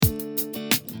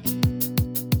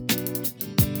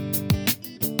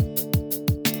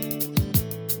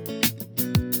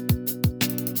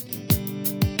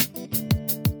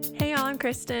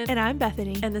Kristen. And I'm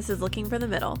Bethany. And this is Looking for the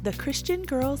Middle, the Christian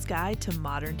Girl's Guide to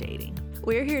Modern Dating.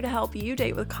 We're here to help you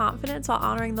date with confidence while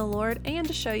honoring the Lord and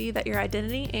to show you that your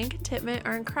identity and contentment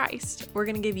are in Christ. We're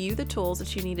going to give you the tools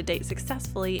that you need to date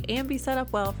successfully and be set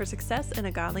up well for success in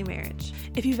a godly marriage.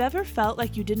 If you've ever felt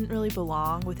like you didn't really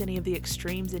belong with any of the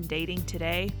extremes in dating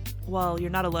today, well,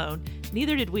 you're not alone.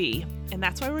 Neither did we. And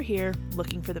that's why we're here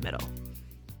looking for the middle.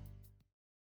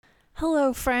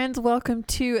 Hello, friends. Welcome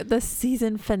to the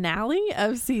season finale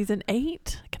of season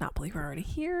 8. I cannot believe we're already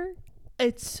here.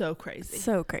 It's so crazy.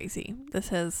 So crazy. This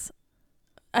has,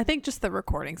 I think just the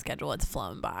recording schedule, it's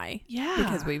flown by. Yeah.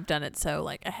 Because we've done it so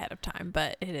like ahead of time,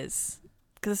 but it is,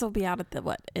 because this will be out at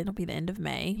it'll be the end of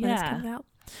May when it's coming out.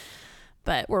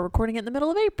 But we're recording it in the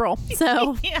middle of April.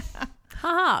 So, yeah.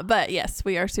 Haha. But yes,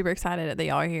 we are super excited that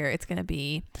y'all are here. It's going to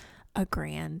be a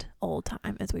grand old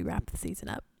time as we wrap the season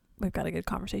up. We've got a good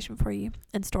conversation for you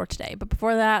in store today. But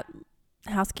before that,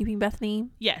 housekeeping, Bethany.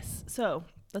 Yes. So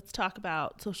let's talk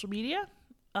about social media.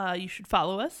 You should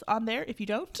follow us on there if you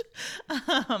don't.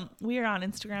 We are on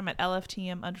Instagram at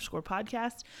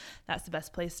LFTM_podcast. That's the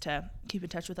best place to keep in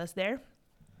touch with us there.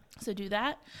 So do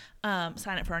that.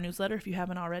 Sign up for our newsletter if you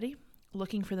haven't already.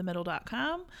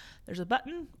 Lookingforthemiddle.com. There's a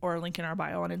button or a link in our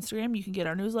bio on Instagram. You can get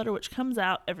our newsletter, which comes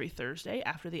out every Thursday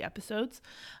after the episodes.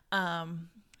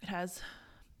 It has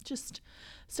just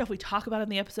stuff we talk about in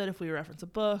the episode. If we reference a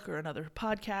book or another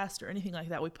podcast or anything like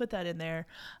that, we put that in there,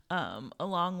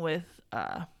 along with you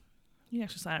can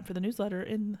actually sign up for the newsletter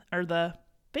or the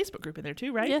Facebook group in there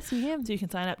too, right? Yes, you can. So you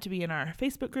can sign up to be in our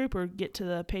Facebook group or get to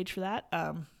the page for that,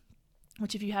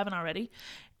 which if you haven't already,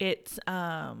 it's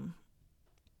I'm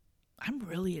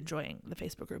really enjoying the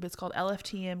Facebook group. It's called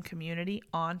LFTM Community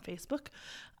on Facebook.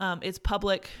 It's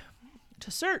public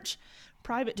to search,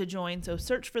 private to join. So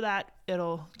search for that.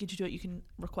 It'll get you to it. You can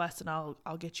request and I'll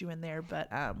get you in there. But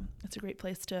it's a great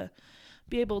place to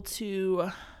be able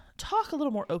to talk a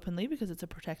little more openly because it's a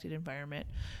protected environment,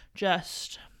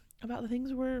 just about the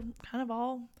things we're kind of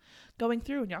all going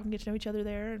through, and y'all can get to know each other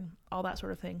there and all that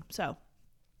sort of thing. So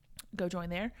go join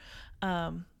there.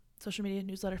 Social media,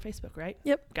 newsletter, Facebook, right?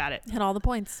 Yep. Got it. Hit all the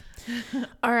points.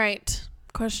 All right.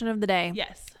 Question of the day.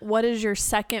 Yes. What is your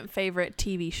second favorite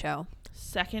TV show?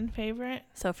 Second favorite?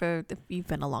 So if you've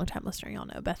been a long time listener, you'll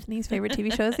know Bethany's favorite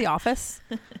TV show is The Office.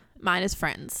 Mine is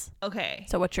Friends. Okay.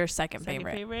 So what's your second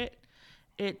favorite?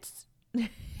 It's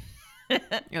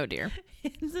oh dear.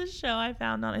 It's a show I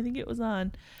found on, I think it was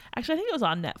on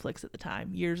Netflix at the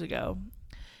time, years ago.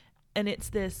 And it's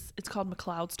called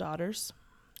McLeod's Daughters.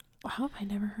 How have I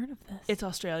never heard of this? It's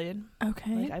Australian.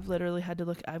 Okay. Like I've literally had to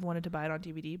look, I've wanted to buy it on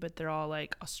DVD, but they're all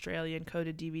like Australian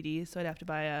coded DVDs. So I'd have to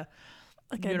buy a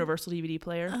universal DVD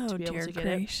player to be able to get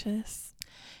gracious.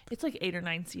 It's like 8 or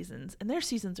 9 seasons, and their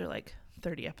seasons are like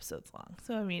 30 episodes long.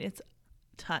 So, I mean, it's a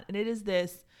ton. And it is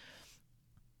this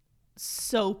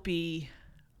soapy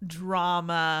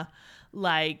drama,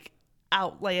 like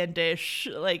outlandish,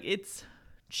 like it's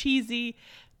cheesy,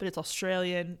 but it's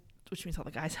Australian, which means all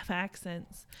the guys have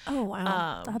accents. Oh,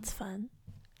 wow. That's fun.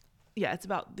 Yeah, it's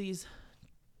about these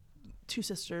 2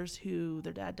 sisters who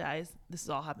their dad dies. This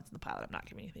all happens in the pilot. I'm not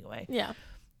giving anything away. Yeah.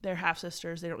 They're half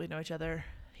sisters. They don't really know each other.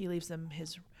 He leaves them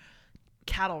his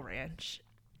cattle ranch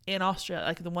in Australia.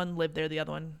 Like the one lived there, the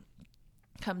other one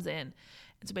comes in.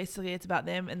 And so basically it's about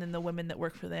them and then the women that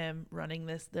work for them running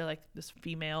this. They're like this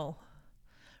female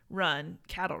run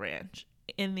cattle ranch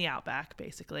in the outback,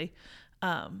 basically.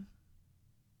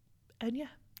 And yeah,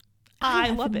 I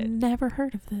love it. Never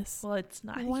heard of this. Well, it's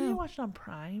not. I think you can watch it on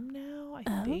Prime now,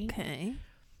 I think. Okay.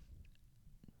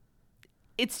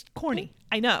 It's corny.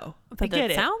 I know. But I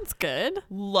get it it. Sounds good.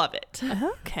 Love it.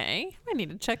 Okay. I need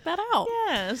to check that out.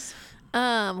 Yes.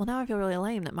 Well, now I feel really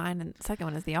lame that mine and second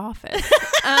one is The Office.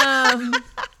 Well,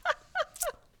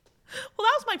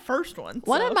 that was my first one.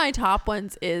 One of my top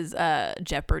ones is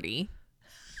Jeopardy.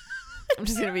 I'm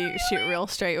just going to shoot real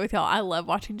straight with y'all. I love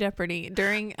watching Jeopardy.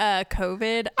 During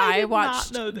COVID, I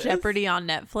watched Jeopardy on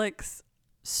Netflix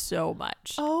so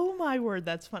much. Oh my word,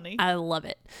 that's funny. I love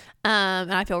it.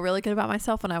 And I feel really good about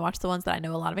myself when I watch the ones that I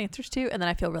know a lot of answers to, and then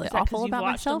I feel really awful about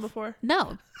myself. Them before?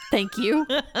 No, thank you.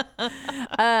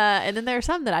 And then there are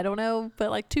some that I don't know, but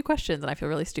like 2 questions, and I feel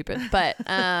really stupid. But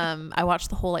I watched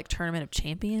the whole like Tournament of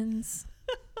Champions.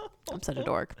 I'm such a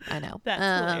dork. I know. That's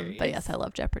hilarious. But yes, I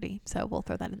love Jeopardy. So we'll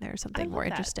throw that in there as something more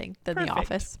interesting than Perfect. The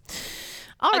Office.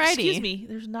 Alrighty. Excuse me.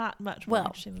 There's not much more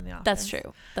interesting than The Office.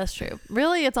 That's true.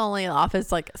 Really, it's only The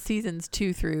Office like seasons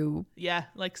 2 through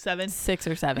like 7, 6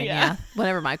 or 7. Yeah.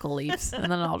 Whenever Michael leaves, and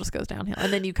then it all just goes downhill,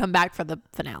 and then you come back for the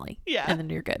finale. Yeah. And then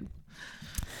you're good.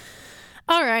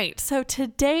 All right. So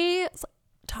today's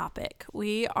topic.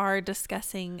 We are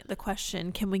discussing the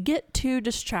question, can we get too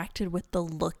distracted with the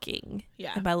looking?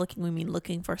 Yeah. And by looking, we mean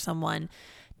looking for someone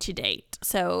to date.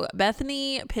 So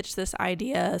Bethany pitched this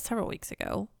idea several weeks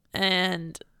ago,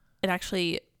 and it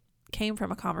actually came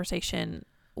from a conversation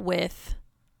with,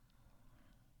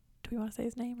 do we want to say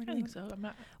his name? I think so. I'm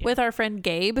not. Yeah. With our friend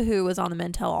Gabe, who was on the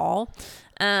Men Tell All.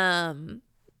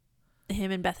 Him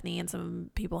and Bethany and some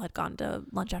people had gone to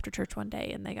lunch after church one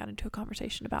day, and they got into a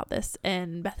conversation about this,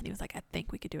 and Bethany was like, I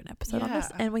think we could do an episode on this.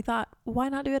 And we thought, why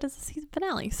not do it as a season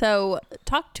finale? So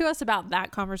talk to us about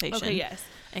that conversation. Okay, yes.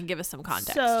 And give us some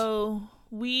context. So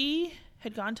we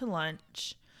had gone to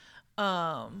lunch.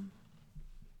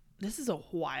 This is a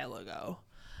while ago.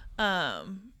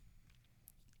 And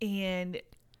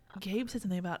Gabe said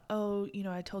something about,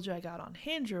 I told you I got on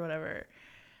Hinge or whatever.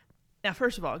 Now,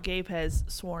 first of all, Gabe has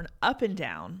sworn up and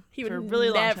down for a really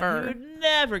long time he would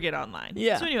never get online.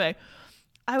 Yeah. So anyway,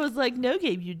 I was like, no,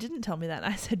 Gabe, you didn't tell me that.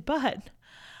 And I said, but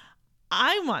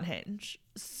I'm on Hinge,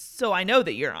 so I know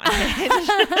that you're on Hinge,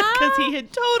 because he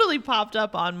had totally popped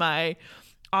up on mine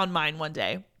one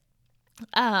day.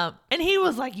 And he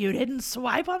was like, you didn't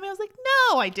swipe on me? I was like,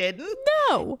 no, I didn't.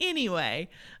 No. Anyway,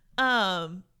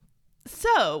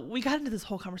 so we got into this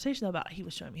whole conversation about, he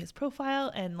was showing me his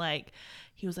profile, and like,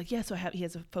 he was like, yeah, so he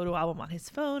has a photo album on his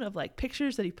phone of like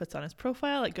pictures that he puts on his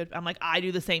profile. Like, good. I'm like, I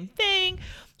do the same thing.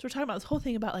 So we're talking about this whole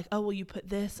thing about like, oh, well, you put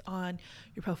this on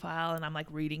your profile, and I'm like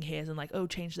reading his and like, oh,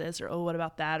 change this, or oh, what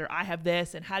about that, or I have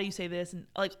this, and how do you say this, and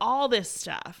like all this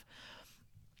stuff.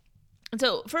 And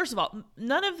so, first of all,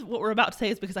 none of what we're about to say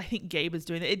is because I think Gabe is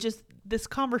doing it. It just, this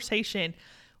conversation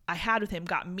I had with him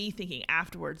got me thinking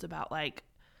afterwards about like,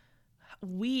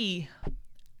 we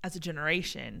as a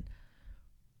generation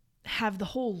have the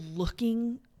whole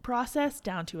looking process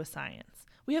down to a science.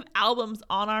 We have albums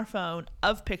on our phone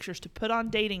of pictures to put on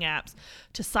dating apps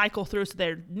to cycle through. So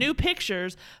they're new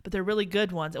pictures, but they're really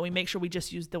good ones. And we make sure we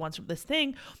just use the ones from this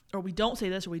thing, or we don't say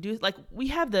this, or we do, like, we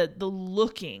have the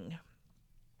looking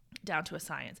down to a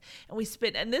science.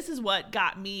 And this is what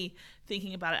got me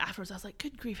thinking about it afterwards. I was like,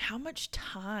 good grief, how much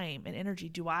time and energy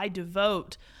do I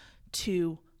devote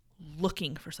to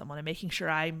looking for someone and making sure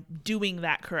I'm doing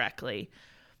that correctly,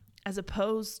 as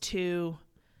opposed to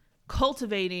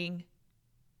cultivating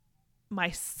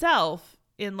myself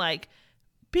in like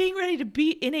being ready to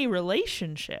be in a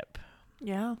relationship.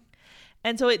 Yeah.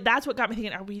 And so that's what got me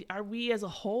thinking, are we as a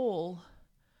whole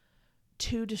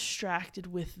too distracted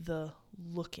with the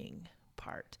looking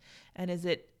part? And is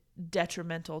it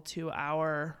detrimental to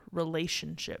our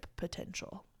relationship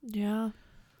potential? Yeah.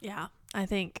 Yeah. I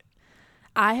think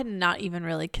I had not even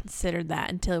really considered that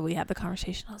until we had the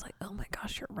conversation. I was like, oh my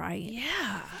gosh, you're right.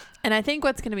 Yeah. And I think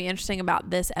what's going to be interesting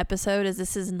about this episode is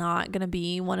this is not going to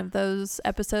be one of those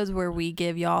episodes where we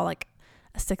give y'all like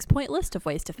a 6-point list of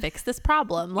ways to fix this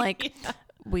problem. Like,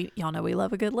 y'all know we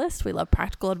love a good list. We love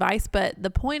practical advice. But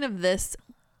the point of this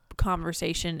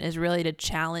conversation is really to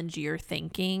challenge your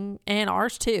thinking, and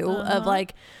ours too, of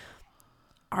like,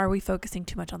 are we focusing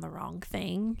too much on the wrong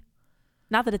thing?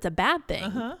 Not that it's a bad thing,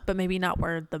 but maybe not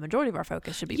where the majority of our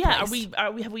focus should be placed.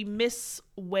 Have we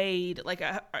misweighed, like,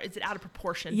 is it out of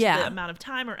proportion to the amount of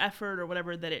time or effort or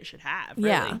whatever that it should have? Really?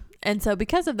 Yeah. And so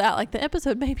because of that, like, the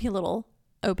episode may be a little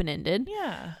open-ended.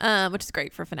 Yeah. Which is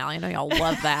great for finale. I know y'all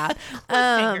love that.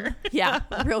 Yeah,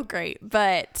 real great.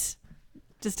 But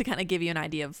just to kind of give you an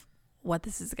idea of what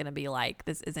this is going to be like,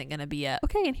 this isn't going to be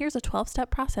okay, and here's a 12-step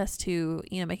process to,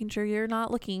 making sure you're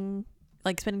not looking,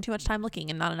 like spending too much time looking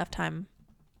and not enough time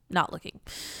not looking,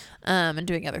 and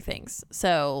doing other things.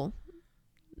 So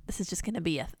this is just going to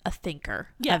be a thinker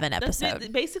of an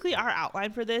episode. Basically, our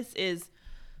outline for this is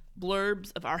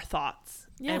blurbs of our thoughts,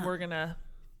 and we're going to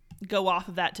go off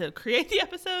of that to create the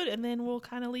episode, and then we'll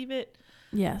kind of leave it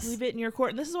in your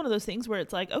court. And this is one of those things where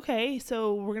it's like, okay,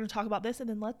 so we're going to talk about this, and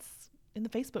then let's, in the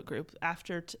Facebook group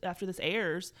after this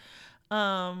airs,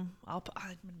 I'm going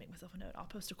to make myself a note. I'll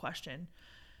post a question,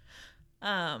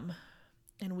 and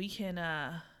we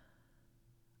can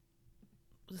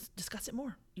discuss it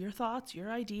more. Your thoughts, your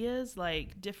ideas,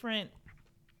 like different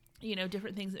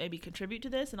things that maybe contribute to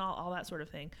this, and all that sort of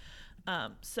thing.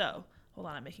 So hold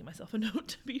on, I'm making myself a note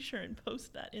to be sure and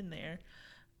post that in there.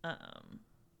 Cut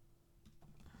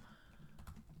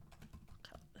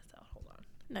this out. Hold on.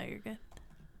 No, you're good.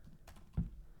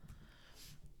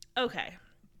 Okay.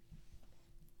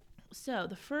 So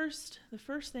the first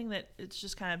thing that it's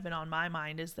just kind of been on my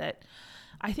mind is that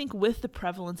I think with the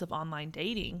prevalence of online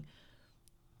dating,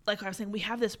 like I was saying, we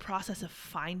have this process of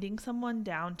finding someone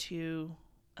down to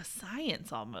a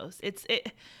science almost.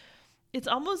 it's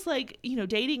almost like, you know,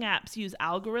 dating apps use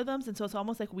algorithms. And so it's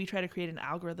almost like we try to create an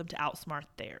algorithm to outsmart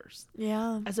theirs.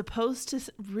 Yeah. As opposed to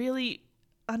really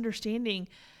understanding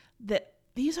that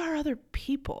these are other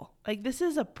people. Like, this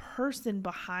is a person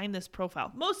behind this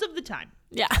profile most of the time.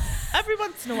 Yeah. Every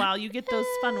once in a while you get those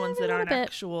fun ones that aren't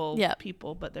actual yep.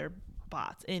 people, but they're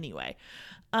bots anyway.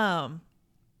 And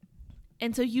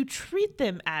so you treat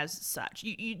them as such.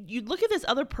 You look at this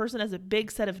other person as a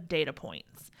big set of data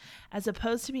points, as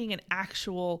opposed to being an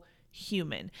actual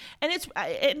human.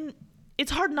 And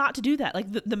it's hard not to do that.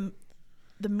 Like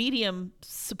the medium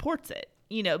supports it,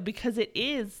 you know, because it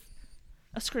is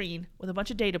a screen with a bunch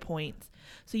of data points.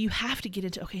 So you have to get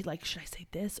into, okay, like, should I say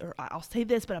this, or I'll say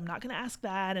this, but I'm not going to ask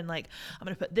that. And like, I'm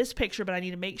going to put this picture, but I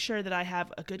need to make sure that I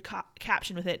have a good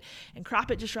caption with it and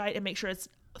crop it just right and make sure it's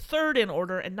third in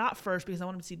order and not first, because I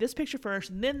want them to see this picture first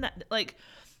and then that, like.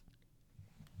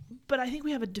 But I think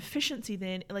we have a deficiency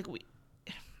then, like we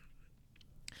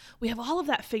have all of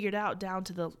that figured out down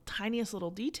to the tiniest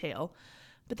little detail,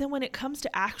 but then when it comes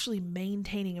to actually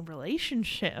maintaining a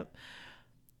relationship,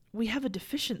 we have a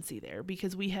deficiency there,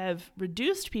 because we have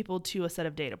reduced people to a set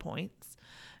of data points,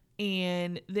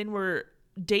 and then we're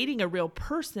dating a real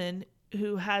person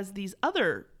who has these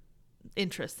other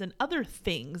interests and other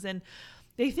things, and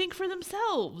they think for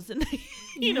themselves, and they,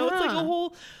 you know, it's like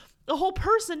a whole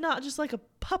person, not just like a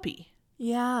puppy.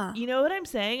 Yeah. You know what I'm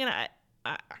saying? And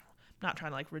I'm not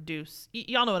trying to like reduce,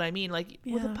 y'all know what I mean? Like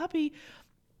with a puppy,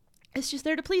 it's just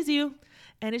there to please you,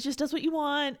 and it just does what you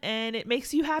want, and it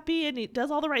makes you happy, and it does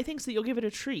all the right things, so you'll give it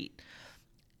a treat.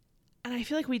 And I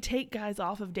feel like we take guys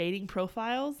off of dating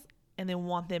profiles and then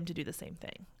want them to do the same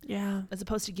thing. Yeah. As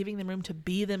opposed to giving them room to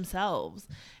be themselves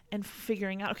and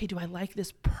figuring out, okay, do I like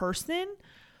this person,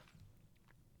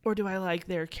 or do I like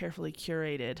their carefully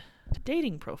curated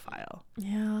dating profile?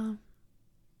 Yeah.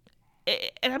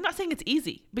 And I'm not saying it's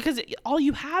easy, because all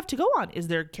you have to go on is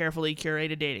their carefully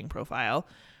curated dating profile.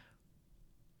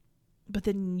 But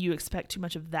then you expect too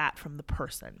much of that from the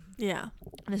person. Yeah.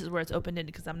 And this is where it's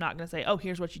open-ended, because I'm not going to say, oh,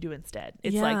 here's what you do instead.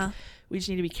 It's like, we just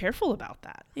need to be careful about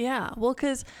that. Yeah. Well,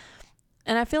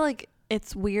 and I feel like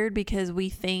it's weird, because we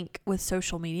think with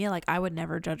social media, like, I would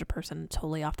never judge a person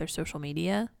totally off their social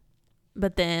media.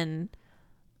 But then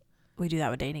we do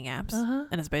that with dating apps.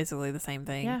 And it's basically the same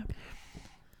thing. Yeah.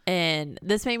 And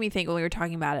this made me think, when we were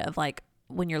talking about it, of like,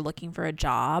 when you're looking for a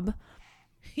job.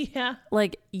 Yeah.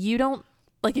 Like, you don't,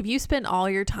 like, if you spend all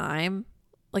your time,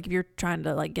 like, if you're trying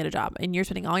to like get a job and you're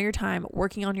spending all your time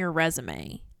working on your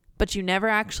resume, but you never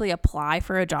actually apply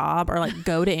for a job or like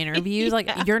go to interviews,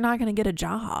 like, you're not going to get a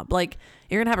job. Like,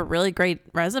 you're going to have a really great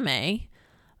resume,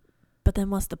 but then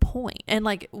what's the point? And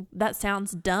like, that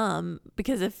sounds dumb,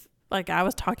 because if, like, I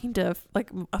was talking to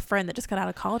like a friend that just got out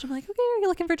of college, I'm like, okay, are you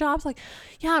looking for jobs? Like,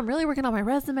 yeah, I'm really working on my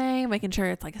resume, making sure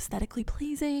it's like aesthetically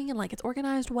pleasing and like it's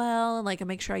organized well, and like I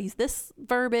make sure I use this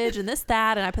verbiage and this,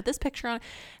 that, and I put this picture on.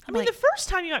 I mean, like, the first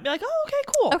time you might be like, oh,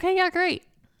 okay, cool. Okay, yeah, great.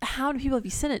 How many people have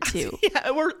you sent it to? Yeah,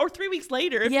 or 3 weeks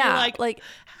later, if you're like,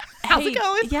 how's it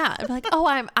going? Yeah, I'm like, oh,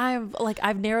 I'm like,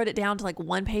 I've narrowed it down to like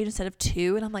 1 page instead of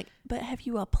 2, and I'm like, but have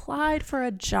you applied for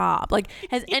a job? Like,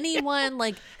 has anyone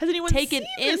taken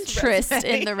interest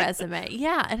in the resume?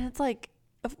 Yeah, and it's like,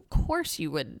 of course you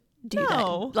would do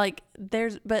that. Like,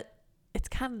 but it's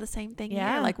kind of the same thing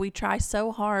here. Like, we try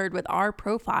so hard with our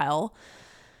profile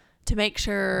to make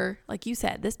sure, like you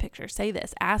said, this picture, say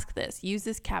this, ask this, use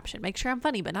this caption, make sure I'm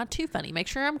funny but not too funny, make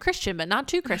sure I'm Christian but not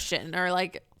too Christian, or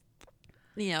like,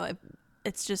 you know,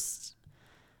 it's just,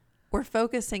 we're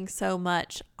focusing so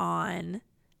much on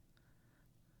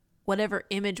whatever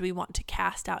image we want to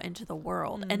cast out into the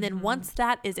world. And then once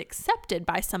that is accepted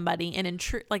by somebody and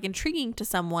intriguing to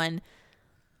someone,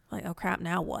 like, oh crap,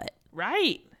 now what?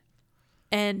 Right.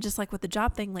 And just like with the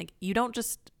job thing, like, you don't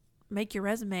just make your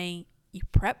resume, you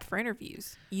prep for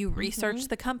interviews, you research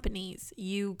the companies,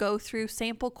 you go through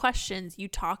sample questions, you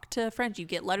talk to friends, you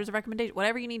get letters of recommendation,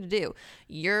 whatever you need to do.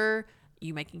 You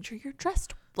making sure you're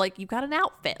dressed, like you've got an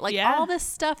outfit, like all this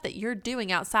stuff that you're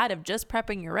doing outside of just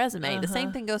prepping your resume. The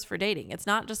same thing goes for dating. It's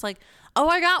not just like, oh,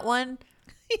 I got one.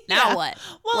 Now what?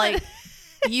 Well, like,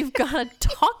 you've got to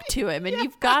talk to him, and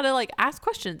you've got to like ask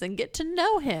questions and get to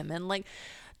know him, and like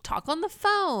talk on the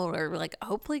phone, or like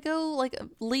hopefully go like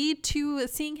lead to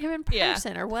seeing him in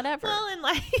person or whatever. Well, and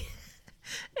like,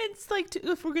 it's like,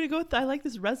 if we're going to go with I like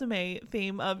this resume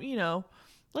theme of, you know,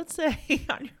 let's say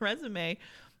on your resume,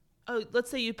 let's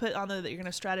say you put on there that you're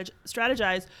going to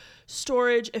strategize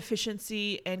storage,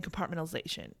 efficiency, and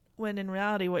compartmentalization. When in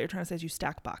reality, what you're trying to say is you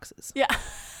stack boxes. Yeah.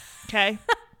 Okay.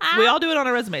 We all do it on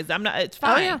our resumes. It's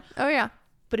fine. Oh yeah.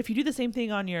 But if you do the same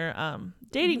thing on your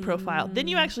dating profile, then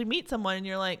you actually meet someone and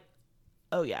you're like,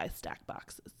 oh yeah, I stack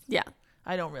boxes. Yeah.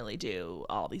 I don't really do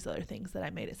all these other things that I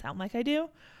made it sound like I do.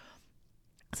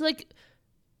 So like,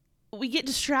 we get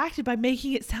distracted by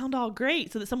making it sound all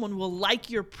great so that someone will like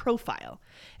your profile.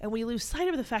 And we lose sight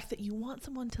of the fact that you want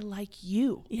someone to like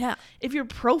you. Yeah. If your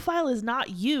profile is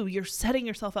not you, you're setting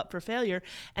yourself up for failure.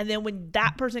 And then when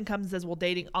that person comes and says, well,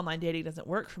 online dating doesn't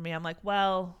work for me, I'm like,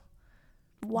 well,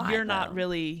 why? You're not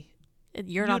really.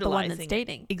 You're not the one that's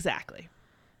dating. Exactly.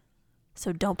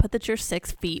 So don't put that you're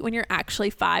 6 feet when you're actually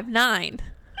 5'9".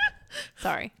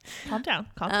 Sorry. Calm down.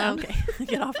 Okay.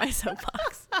 Get off my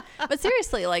soapbox. But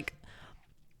seriously, like,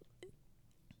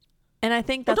 and I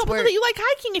think that's don't where that you like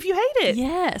hiking if you hate it.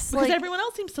 Yes. Because everyone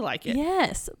else seems to like it.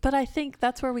 Yes. But I think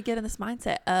that's where we get in this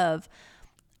mindset of,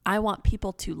 I want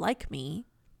people to like me.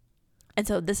 And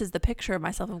so this is the picture of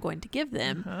myself I'm going to give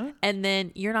them. Uh-huh. And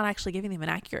then you're not actually giving them an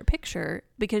accurate picture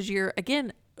because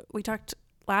we talked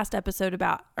last episode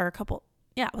about,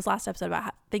 it was last episode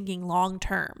about thinking long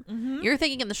term. Mm-hmm. You're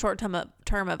thinking in the short term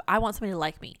of I want somebody to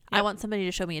like me. Yep. I want somebody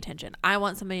to show me attention. I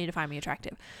want somebody to find me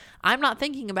attractive. I'm not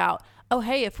thinking about, oh,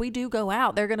 hey, if we do go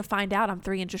out, they're going to find out I'm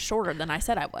 3 inches shorter than I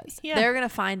said I was. Yeah. They're going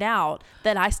to find out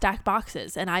that I stack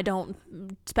boxes and I don't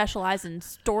specialize in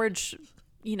storage,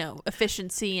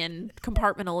 efficiency and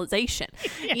compartmentalization.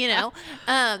 Yeah.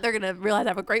 They're going to realize I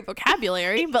have a great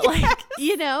vocabulary, but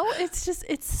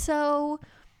it's so...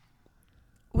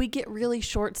 We get really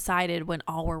short-sighted when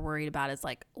all we're worried about is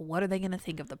like, what are they going to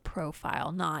think of the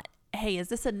profile? Not, hey, is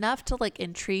this enough to like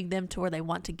intrigue them to where they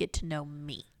want to get to know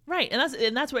me? Right.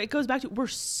 And that's where it goes back to, we're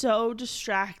so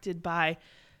distracted by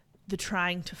the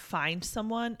trying to find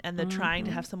someone and the trying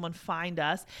to have someone find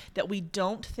us that we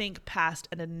don't think past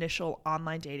an initial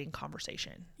online dating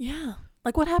conversation. Yeah.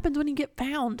 Like what happens when you get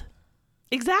found?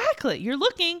 Exactly. You're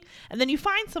looking and then you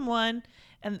find someone.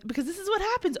 And because this is what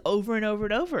happens over and over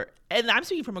and over. And I'm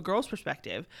speaking from a girl's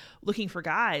perspective, looking for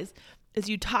guys, is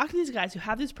you talk to these guys who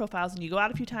have these profiles and you go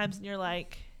out a few times and you're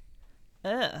like,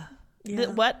 yeah.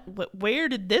 Where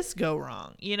did this go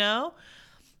wrong?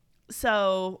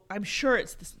 So I'm sure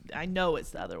it's this, I know it's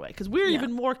the other way because we're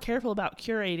even more careful about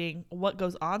curating what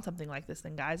goes on something like this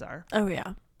than guys are. Oh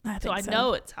yeah. I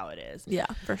know it's how it is. Yeah,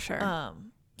 for sure.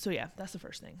 So yeah, that's the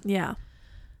first thing. Yeah.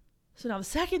 So now the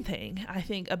second thing, I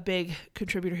think a big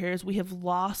contributor here is we have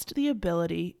lost the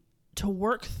ability to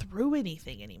work through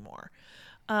anything anymore.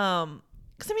 I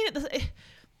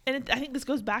think this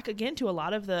goes back again to a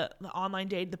lot of the online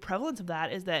dating. The prevalence of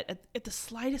that is that at the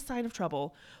slightest sign of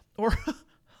trouble or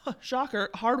shocker,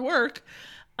 hard work,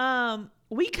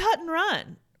 we cut and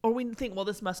run, or we think, well,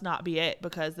 this must not be it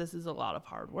because this is a lot of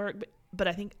hard work. But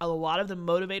I think a lot of the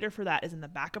motivator for that is in the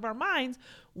back of our minds.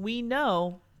 We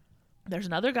know there's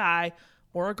another guy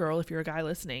or a girl, if you're a guy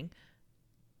listening,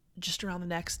 just around the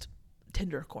next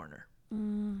Tinder corner.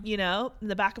 In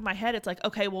the back of my head, it's like,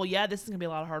 okay, well, yeah, this is going to be a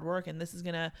lot of hard work and this is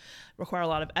going to require a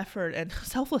lot of effort and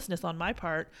selflessness on my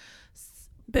part.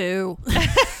 Boo.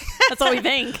 That's what we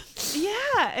think.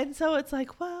 Yeah. And so it's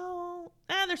like, well,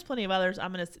 there's plenty of others.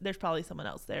 There's probably someone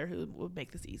else there who would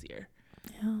make this easier.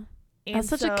 Yeah. And that's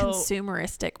such a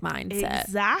consumeristic mindset.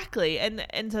 Exactly.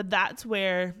 And so that's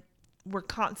where we're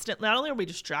constantly, not only are we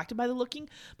distracted by the looking,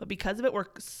 but because of it, we're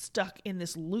stuck in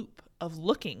this loop of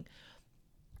looking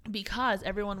because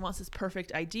everyone wants this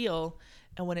perfect ideal.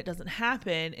 And when it doesn't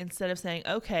happen, instead of saying,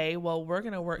 okay, well, we're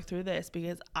going to work through this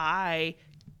because I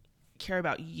care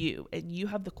about you and you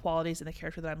have the qualities and the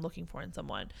character that I'm looking for in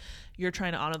someone. You're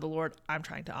trying to honor the Lord. I'm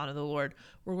trying to honor the Lord.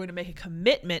 We're going to make a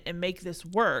commitment and make this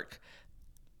work,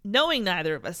 knowing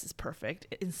neither of us is perfect.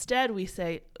 Instead, we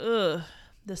say, ugh,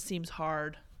 this seems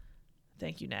hard.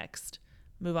 Thank you, next.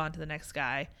 Move on to the next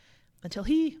guy until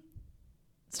he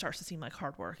starts to seem like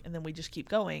hard work. And then we just keep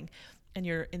going. And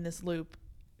you're in this loop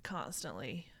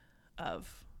constantly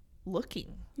of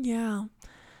looking. Yeah.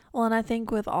 Well, and I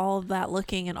think with all of that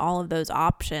looking and all of those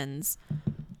options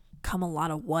come a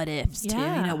lot of what ifs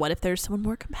too. What if there's someone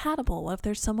more compatible? What if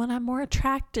there's someone I'm more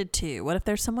attracted to? What if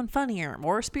there's someone funnier,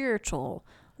 more spiritual,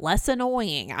 less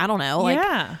annoying? I don't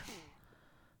know.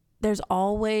 There's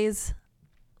always...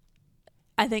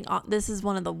 I think this is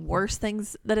one of the worst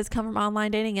things that has come from online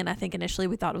dating. And I think initially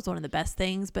we thought it was one of the best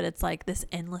things, but it's like this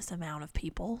endless amount of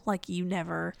people. Like you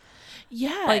never,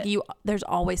 there's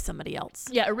always somebody else.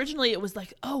 Yeah. Originally it was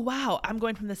like, oh wow, I'm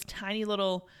going from this tiny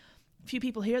little few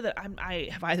people here that I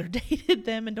have either dated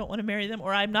them and don't want to marry them,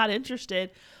 or I'm not interested.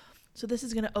 So this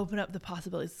is going to open up the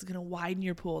possibilities. It's going to widen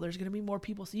your pool. There's going to be more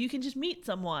people. So you can just meet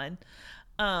someone.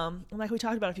 Like we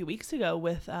talked about a few weeks ago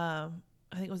with, I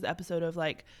think it was the episode of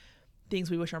like, things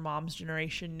we wish our mom's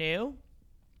generation knew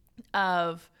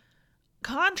of,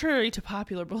 contrary to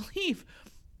popular belief,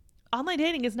 online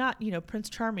dating is not, Prince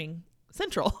Charming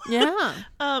central. Yeah.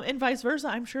 And vice versa.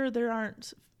 I'm sure there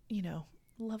aren't,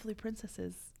 lovely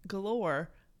princesses galore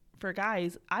for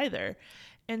guys either.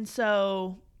 And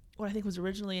so what I think was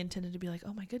originally intended to be like,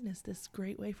 oh my goodness, this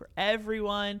great way for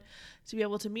everyone to be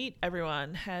able to meet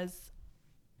everyone has,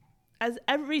 as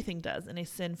everything does in a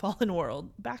sin fallen world,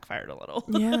 backfired a little.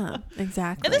 Yeah,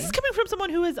 exactly. And this is coming from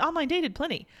someone who has online dated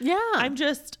plenty. Yeah. I'm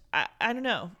just, I don't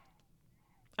know.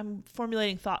 I'm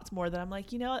formulating thoughts more that I'm like,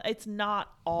 it's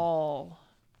not all,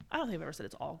 I don't think I've ever said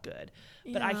it's all good,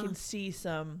 but I can see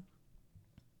some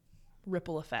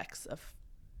ripple effects of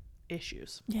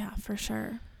issues. Yeah, for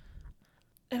sure.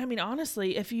 And I mean,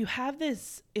 honestly, if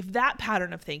that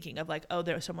pattern of thinking of like, oh,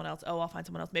 there's someone else, oh, I'll find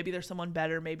someone else, maybe there's someone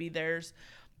better, maybe there's,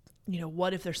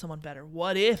 what if there's someone better?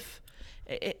 What if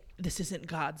this isn't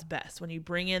God's best? When you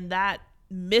bring in that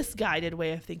misguided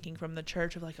way of thinking from the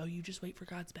church of like, oh, you just wait for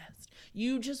God's best.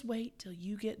 You just wait till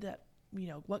you get that,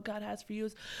 what God has for you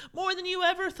is more than you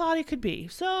ever thought it could be.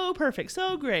 So perfect,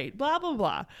 so great, blah, blah,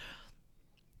 blah.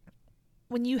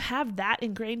 When you have that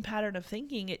ingrained pattern of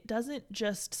thinking, it doesn't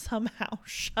just somehow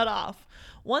shut off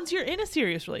once you're in a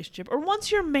serious relationship or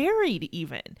once you're married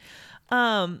even.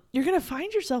 You're going to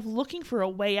find yourself looking for a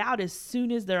way out as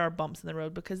soon as there are bumps in the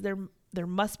road, because there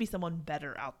must be someone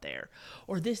better out there.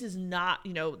 Or this is not,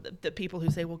 the people who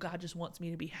say, well, God just wants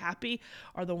me to be happy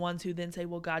are the ones who then say,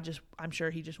 well, I'm sure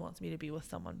he just wants me to be with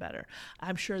someone better.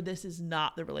 I'm sure this is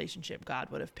not the relationship God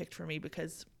would have picked for me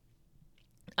because,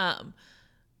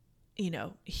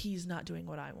 he's not doing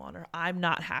what I want, or I'm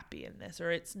not happy in this, or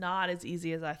it's not as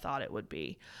easy as I thought it would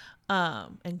be.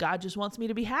 And God just wants me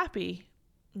to be happy.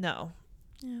 No,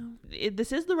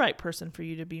 this is the right person for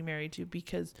you to be married to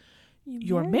because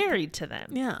you're married to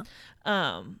them. Yeah.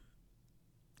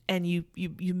 And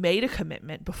you made a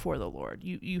commitment before the Lord.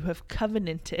 You have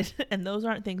covenanted, and those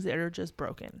aren't things that are just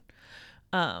broken.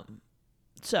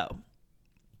 So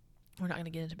we're not going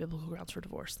to get into biblical grounds for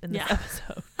divorce in this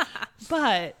episode,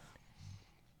 but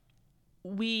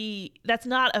that's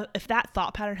not if that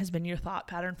thought pattern has been your thought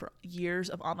pattern for years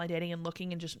of online dating and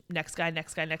looking and just next guy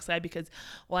because,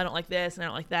 well, I don't like this and I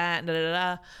don't like that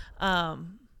and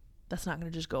that's not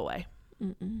going to just go away.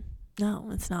 Mm-mm.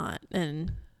 No, it's not.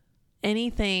 And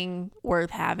anything worth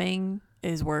having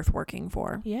is worth working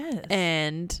for. Yes.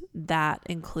 And that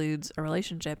includes a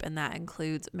relationship, and that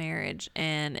includes marriage.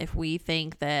 And if we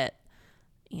think that,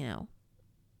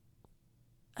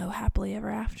 happily ever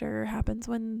after happens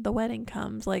when the wedding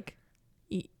comes, like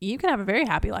you can have a very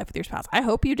happy life with your spouse. I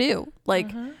hope you do.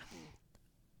 Like,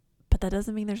 but that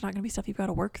doesn't mean there's not going to be stuff you've got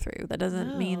to work through. That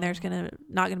doesn't mean there's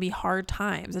not going to be hard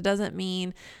times. It doesn't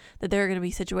mean that there are going to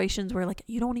be situations where like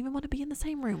you don't even want to be in the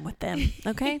same room with them.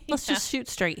 Okay. Let's just shoot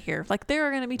straight here. Like there are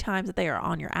going to be times that they are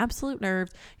on your absolute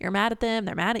nerves. You're mad at them.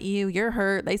 They're mad at you. You're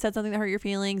hurt. They said something that hurt your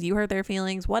feelings. You hurt their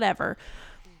feelings, whatever.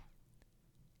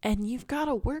 And you've got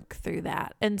to work through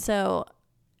that. And so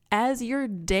as you're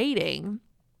dating,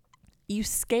 you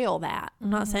scale that.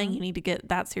 I'm not saying you need to get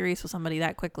that serious with somebody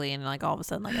that quickly and like all of a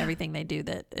sudden like everything they do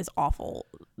that is awful,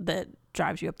 that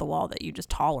drives you up the wall, that you just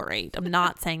tolerate. I'm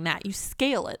not saying that. You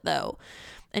scale it though.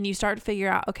 And you start to figure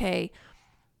out, okay,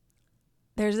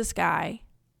 there's this guy.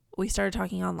 We started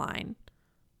talking online.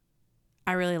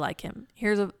 I really like him.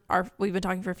 We've been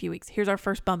talking for a few weeks. Here's our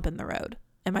first bump in the road.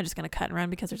 Am I just going to cut and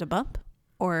run because there's a bump?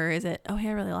 Or is it, oh, hey,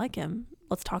 I really like him.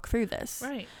 Let's talk through this.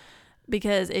 Right.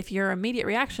 Because if your immediate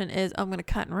reaction is, I'm going to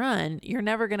cut and run, you're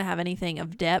never going to have anything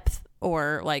of depth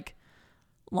or like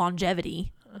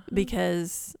longevity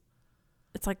because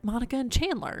it's like Monica and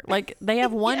Chandler. Like they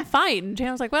have one fight and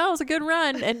Chandler's like, well, it was a good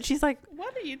run. And she's like,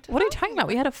 what are you talking about?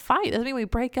 We had a fight. Doesn't mean we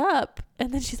break up.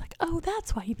 And then she's like, oh,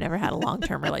 that's why you've never had a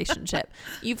long-term relationship.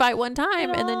 You fight one time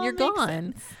and then you're gone.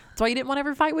 Sense. That's why you didn't want to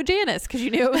ever fight with Janice, because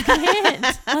you knew it was going to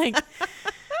end. Like,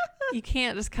 you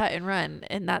can't just cut and run.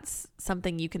 And that's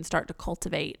something you can start to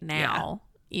cultivate now,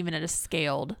 even in a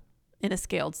scaled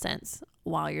sense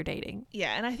while you're dating.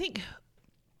 Yeah. And I think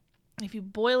if you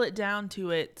boil it down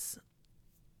to its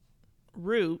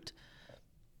root,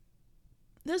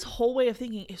 this whole way of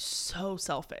thinking is so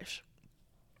selfish.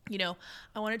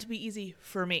 I want it to be easy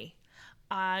for me.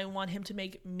 I want him to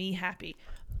make me happy.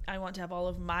 I want to have all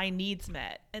of my needs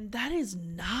met. And that is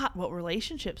not what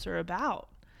relationships are about.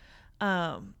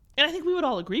 And I think we would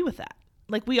all agree with that.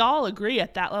 Like we all agree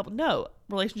at that level. No,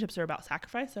 relationships are about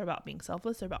sacrifice. They're about being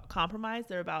selfless. They're about compromise.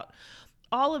 They're about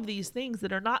all of these things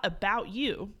that are not about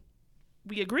you.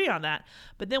 We agree on that.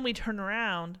 But then we turn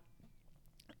around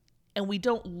and we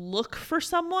don't look for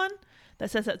someone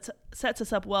that sets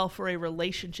us up well for a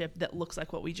relationship that looks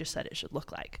like what we just said it should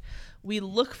look like. We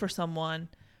look for someone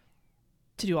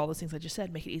to do all those things I just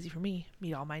said, make it easy for me,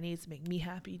 meet all my needs, make me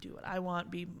happy, do what I want,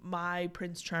 be my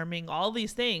Prince Charming, all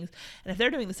these things. And if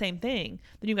they're doing the same thing,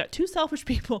 then you've got two selfish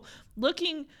people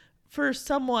looking for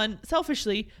someone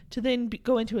selfishly to then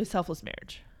go into a selfless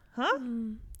marriage. Huh?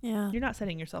 Yeah. You're not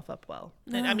setting yourself up well.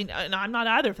 No. And I mean, and I'm not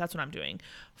either if that's what I'm doing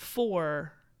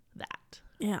for that.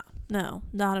 Yeah. No,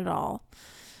 not at all.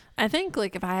 I think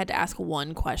like if I had to ask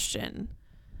one question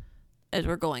as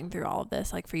we're going through all of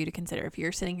this, like for you to consider, if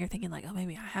you're sitting here thinking like, oh,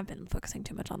 maybe I have been focusing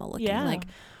too much on the looking, like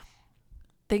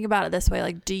think about it this way.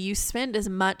 Like, do you spend as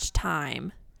much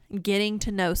time getting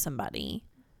to know somebody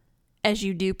as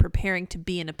you do preparing to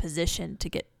be in a position to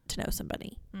get to know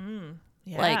somebody?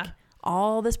 Yeah. Like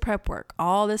all this prep work,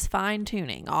 all this fine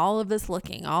tuning, all of this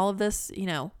looking, all of this,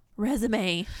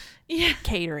 resume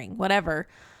catering, whatever.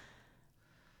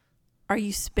 Are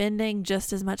you spending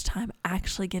just as much time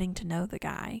actually getting to know the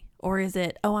guy? Or is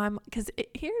it, I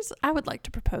would like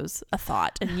to propose a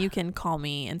thought, and you can call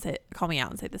me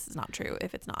out and say this is not true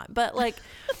if it's not. But like,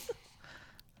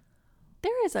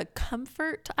 there is a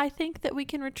comfort, I think, that we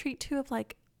can retreat to of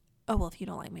like, oh, well, if you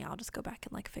don't like me, I'll just go back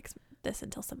and like fix this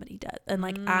until somebody does. And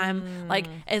like, I'm like,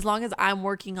 as long as I'm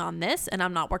working on this and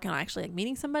I'm not working on actually like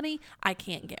meeting somebody, I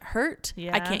can't get hurt.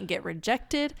 Yeah. I can't get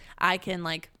rejected. I can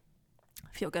like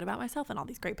feel good about myself and all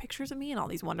these great pictures of me and all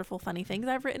these wonderful, funny things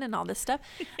I've written and all this stuff.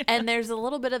 And there's a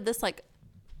little bit of this like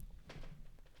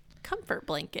comfort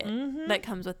blanket that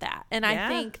comes with that. And I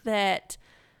think that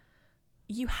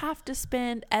you have to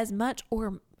spend as much,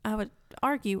 or I would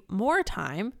argue more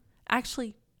time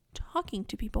actually talking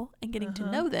to people and getting to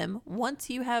know them once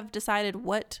you have decided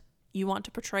what you want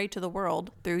to portray to the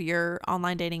world through your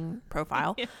online dating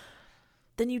profile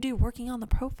than you do working on the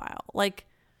profile. Like,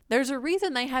 there's a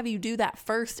reason they have you do that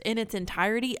first in its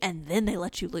entirety and then they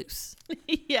let you loose.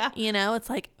 Yeah. It's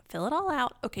like, fill it all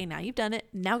out. Okay, now you've done it.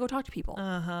 Now go talk to people.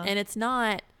 And it's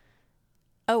not,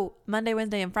 oh, Monday,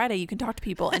 Wednesday, and Friday you can talk to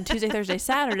people, and Tuesday, Thursday,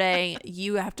 Saturday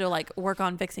you have to like work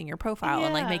on fixing your profile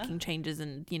and like making changes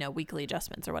and weekly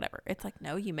adjustments or whatever. It's like,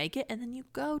 no, you make it and then you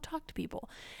go talk to people.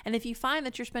 And if you find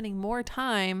that you're spending more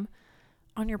time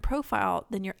on your profile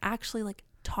than you're actually like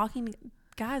talking to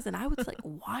guys, and I was like,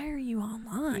 why are you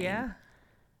online?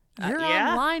 You're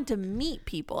online to meet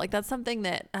people. Like, that's something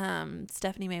that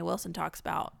Stephanie Mae Wilson talks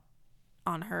about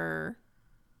on her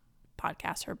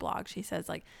podcast, her blog. She says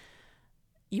like,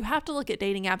 you have to look at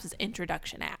dating apps as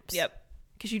introduction apps. Yep.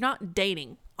 Because you're not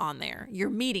dating on there. You're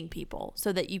meeting people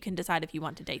so that you can decide if you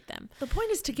want to date them. The point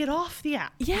is to get off the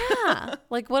app. Yeah.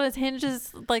 Like, what is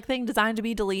Hinge's like thing designed to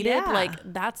be deleted? Yeah. Like,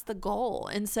 that's the goal.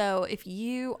 And so if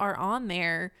you are on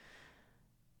there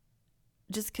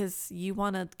just because you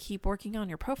want to keep working on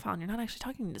your profile and you're not actually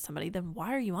talking to somebody, then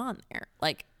why are you on there?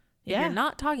 Like, if you're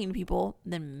not talking to people,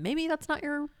 then maybe that's not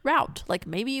your route. Like,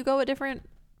 maybe you go a different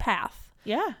path.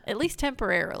 Yeah. At least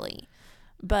temporarily.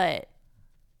 But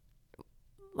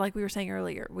like we were saying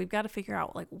earlier, we've got to figure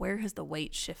out like, where has the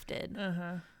weight shifted?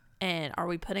 And are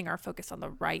we putting our focus on the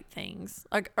right things?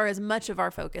 Like, or as much of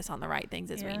our focus on the right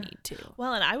things as we need to?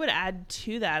 Well, and I would add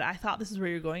to that, I thought this is where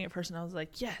you're going at first, and I was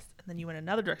like, yes. And then you went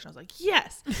another direction. I was like,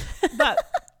 yes. But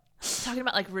talking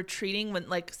about like retreating when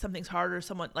like something's hard, or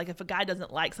someone, like if a guy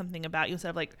doesn't like something about you, instead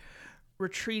of like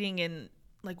retreating and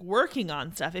like working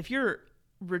on stuff, if you're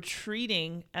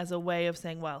retreating as a way of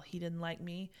saying, well, he didn't like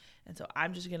me, and so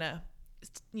I'm just gonna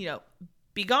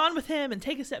be gone with him and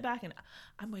take a step back, and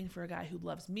I'm waiting for a guy who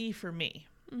loves me for me,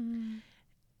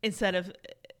 instead of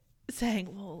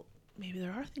saying, well, maybe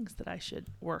there are things that I should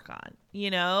work on.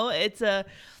 It's an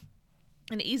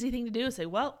easy thing to do is say,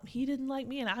 well, he didn't like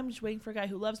me and I'm just waiting for a guy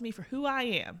who loves me for who I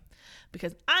am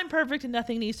because I'm perfect and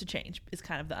nothing needs to change, is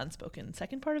kind of the unspoken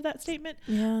second part of that statement.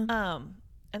 And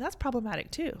that's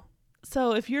problematic too.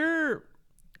 So if you're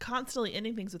constantly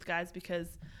ending things with guys because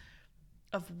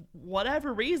of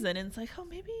whatever reason, and it's like, oh,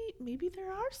 maybe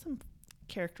there are some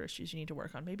character issues you need to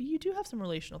work on. Maybe you do have some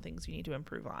relational things you need to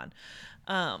improve on.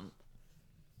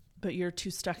 But you're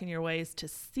too stuck in your ways to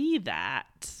see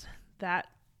that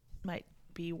might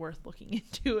be worth looking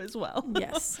into as well.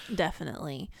 Yes,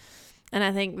 definitely. And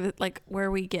I think that like where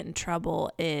we get in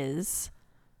trouble is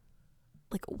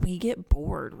like we get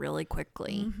bored really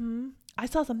quickly. I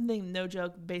saw something, no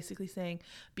joke, basically saying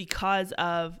because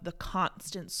of the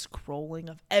constant scrolling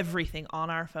of everything on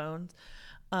our phones,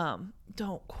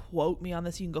 don't quote me on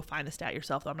this, you can go find the stat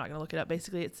yourself, though I'm not going to look it up.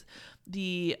 Basically, it's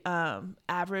the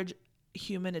average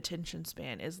human attention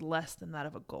span is less than that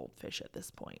of a goldfish at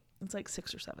this point. It's like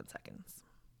 6 or 7 seconds.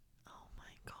 Oh my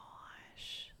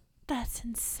gosh, that's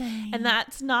insane. And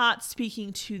that's not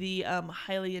speaking to the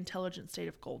highly intelligent state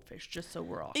of goldfish, just so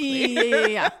we're all clear.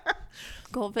 Yeah.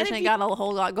 Goldfish ain't got a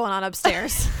whole lot going on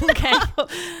upstairs. Okay. But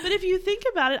if you think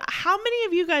about it, how many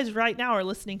of you guys right now are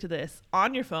listening to this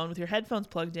on your phone with your headphones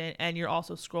plugged in and you're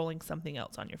also scrolling something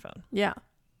else on your phone? Yeah.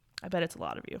 I bet it's a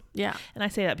lot of you. Yeah. And I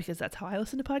say that because that's how I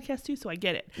listen to podcasts too, so I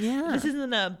get it. Yeah. This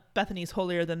isn't a Bethany's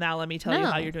holier than thou, let me tell you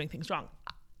how you're doing things wrong.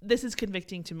 This is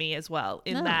convicting to me as well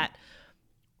in that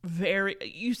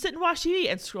you sit and watch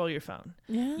TV and scroll your phone.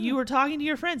 Yeah. You were talking to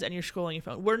your friends and you're scrolling your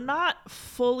phone. We're not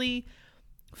fully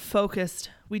focused.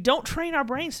 We don't train our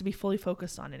brains to be fully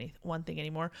focused on one thing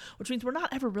anymore, which means we're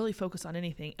not ever really focused on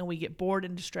anything and we get bored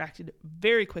and distracted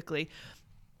very quickly.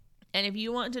 And if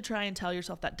you want to try and tell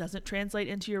yourself that doesn't translate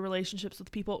into your relationships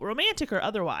with people, romantic or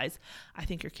otherwise, I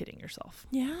think you're kidding yourself.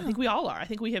 Yeah. I think we all are. I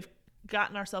think we have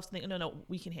gotten ourselves to think, no,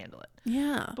 we can handle it.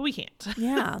 Yeah. But we can't.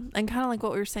 Yeah. And kind of like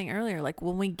what we were saying earlier, like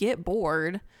when we get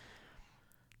bored,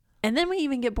 and then we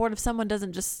even get bored if someone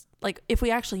doesn't just, like, if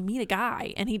we actually meet a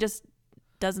guy and he just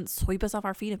doesn't sweep us off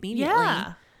our feet immediately,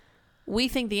 we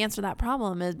think the answer to that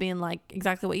problem is being like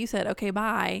exactly what you said. Okay,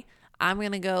 bye. I'm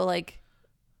going to go, like,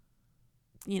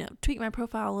 you know, tweak my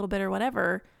profile a little bit or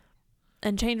whatever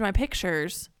and change my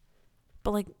pictures.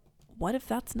 But, like, what if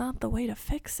that's not the way to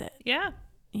fix it? Yeah.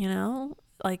 You know,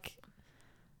 like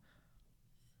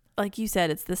you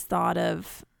said, it's this thought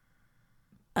of,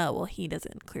 oh, well, he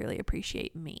doesn't clearly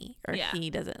appreciate me, or he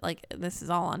doesn't, like, this is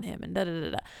all on him, and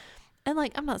da-da-da-da. And,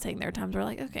 like, I'm not saying there are times where,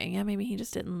 like, okay, yeah, maybe he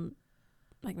just didn't,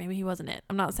 like, maybe he wasn't it.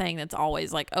 I'm not saying that's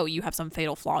always, like, oh, you have some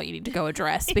fatal flaw you need to go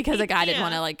address because a guy didn't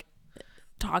want to, like,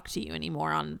 talk to you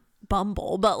anymore on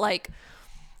Bumble. But, like,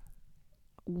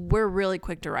 we're really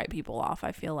quick to write people off,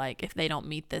 I feel like, if they don't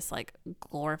meet this, like,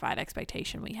 glorified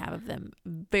expectation we have of them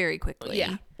very quickly.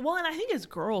 Yeah. Well, and I think as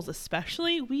girls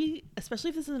especially if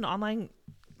this is an online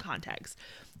context,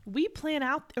 we plan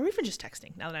out, or even just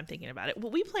texting, now that I'm thinking about it,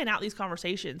 well, we plan out these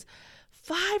conversations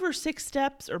 5 or 6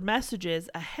 steps or messages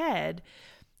ahead,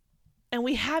 and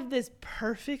we have this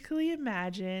perfectly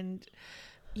imagined,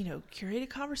 you know, curated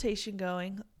conversation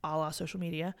going, a la social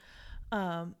media.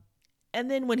 And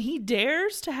then when he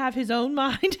dares to have his own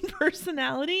mind and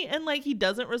personality and, like, he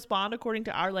doesn't respond according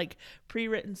to our, like,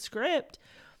 pre-written script,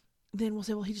 then we'll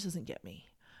say, well, he just doesn't get me,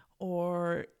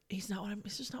 or it's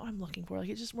just not what I'm looking for. Like,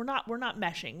 it's just, we're not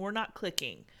meshing. We're not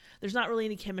clicking. There's not really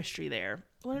any chemistry there.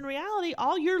 When in reality,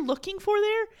 all you're looking for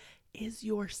there is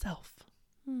yourself.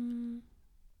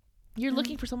 You're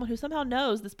looking for someone who somehow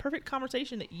knows this perfect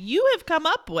conversation that you have come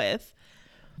up with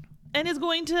and is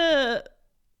going to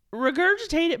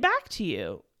regurgitate it back to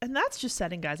you. And that's just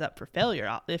setting guys up for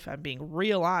failure, if I'm being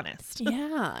real honest.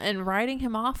 Yeah. And writing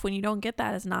him off when you don't get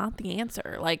that is not the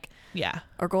answer. Like, yeah.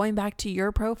 Or going back to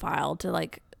your profile to,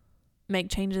 like, make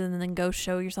changes and then go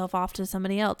show yourself off to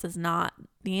somebody else is not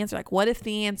the answer. Like, what if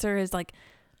the answer is, like,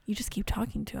 you just keep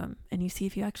talking to him and you see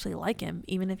if you actually like him,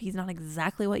 even if he's not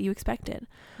exactly what you expected?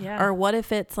 Yeah. Or what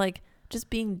if it's, like, just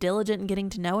being diligent and getting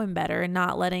to know him better and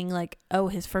not letting, like, oh,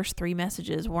 his first 3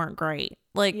 messages weren't great.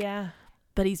 Like, yeah.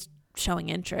 But he's showing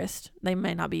interest. They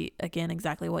may not be, again,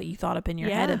 exactly what you thought up in your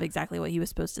head of exactly what he was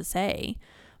supposed to say.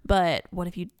 But what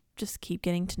if you just keep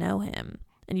getting to know him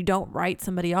and you don't write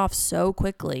somebody off so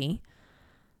quickly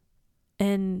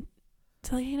and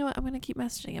say, like, you know what, I'm going to keep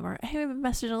messaging him, or hey, we've been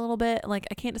messaging a little bit, like,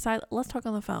 I can't decide, let's talk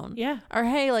on the phone. Yeah. Or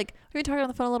hey, like, we're talking on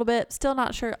the phone a little bit, still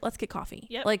not sure, let's get coffee.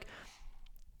 Yep. Like,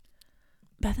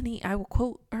 Bethany, I will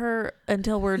quote her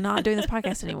until we're not doing this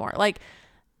podcast anymore. Like,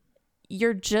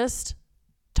 you're just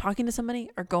talking to somebody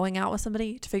or going out with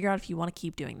somebody to figure out if you want to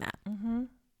keep doing that. Mm-hmm.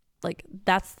 Like,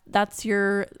 that's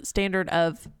your standard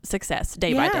of success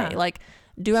day by day. Like,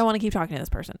 do I want to keep talking to this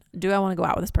person? Do I want to go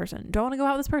out with this person? Do I want to go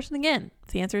out with this person again?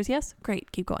 If the answer is yes,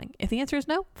 great, keep going. If the answer is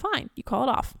no, fine, you call it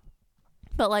off.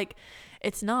 But, like,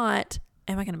 it's not,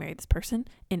 am I going to marry this person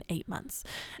in 8 months?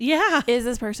 Yeah. Is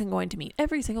this person going to meet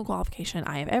every single qualification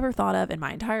I have ever thought of in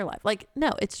my entire life? Like,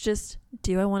 no, it's just,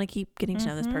 do I want to keep getting to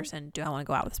know this person? Do I want to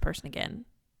go out with this person again?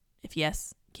 If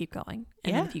yes, keep going.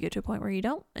 And then if you get to a point where you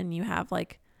don't, and you have,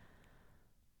 like,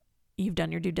 you've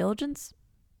done your due diligence,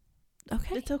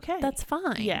 okay. It's okay. That's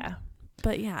fine. Yeah.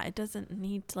 But yeah, it doesn't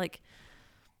need to, like,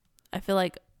 I feel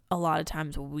like a lot of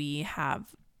times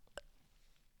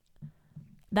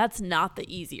that's not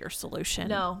the easier solution.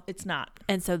 No, it's not.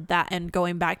 And so and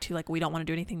going back to, like, we don't want to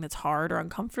do anything that's hard or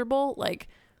uncomfortable. Like,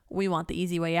 we want the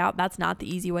easy way out. That's not the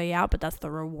easy way out, but that's the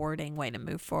rewarding way to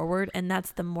move forward. And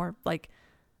that's the more, like,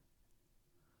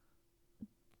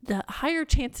 the higher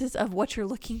chances of what you're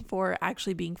looking for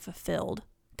actually being fulfilled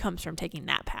comes from taking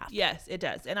that path. Yes, it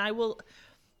does. And I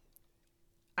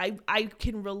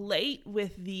can relate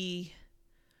with the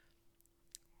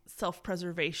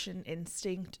self-preservation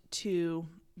instinct too,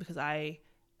 because I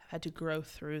had to grow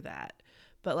through that.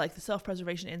 but like the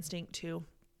self-preservation instinct to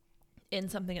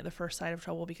end something at the first sign of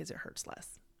trouble because it hurts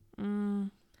less.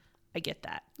 I get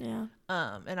that. Yeah.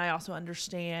 And I also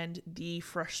understand the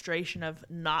frustration of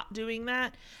not doing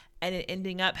that and it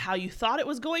ending up how you thought it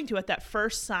was going to at that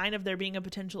first sign of there being a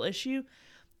potential issue.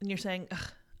 And you're saying,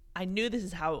 I knew this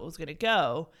is how it was going to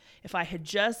go. If I had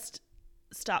just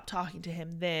stopped talking to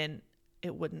him, then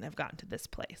it wouldn't have gotten to this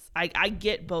place. I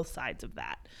get both sides of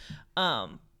that.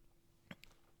 But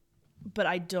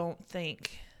I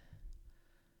think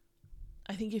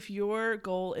if your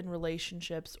goal in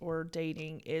relationships or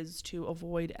dating is to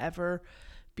avoid ever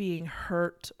being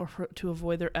hurt or to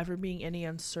avoid there ever being any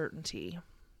uncertainty,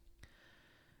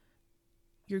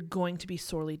 you're going to be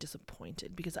sorely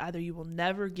disappointed because either you will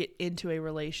never get into a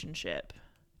relationship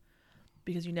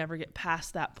because you never get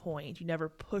past that point. You never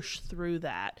push through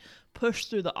that, push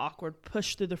through the awkward,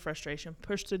 push through the frustration,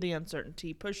 push through the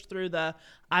uncertainty, push through the,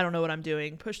 I don't know what I'm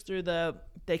doing, push through the,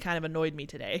 they kind of annoyed me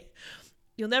today.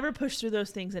 You'll never push through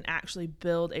those things and actually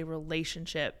build a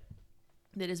relationship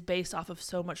that is based off of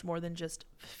so much more than just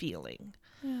feeling.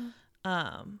 Yeah.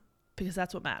 Because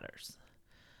that's what matters.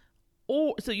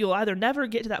 Or so you'll either never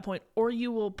get to that point, or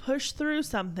you will push through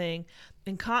something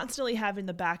and constantly have in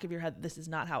the back of your head that this is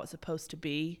not how it's supposed to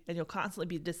be, and you'll constantly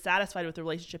be dissatisfied with the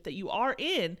relationship that you are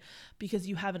in because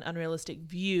you have an unrealistic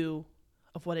view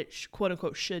of what it quote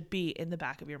unquote should be in the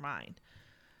back of your mind.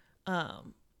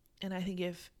 And I think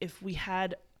if we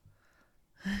had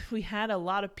a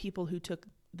lot of people who took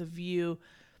the view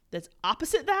that's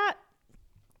opposite that,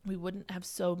 we wouldn't have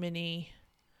so many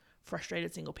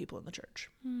frustrated single people in the church.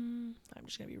 I'm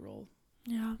just gonna be real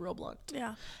blunt.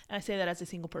 Yeah. And I say that as a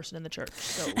single person in the church.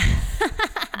 So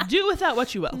do with that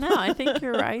what you will. No, I think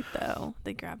you're right though. I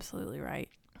think you're absolutely right.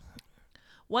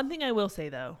 One thing I will say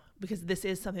though, because this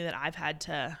is something that I've had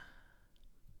to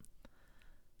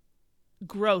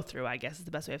grow through, I guess is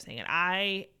the best way of saying it.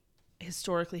 I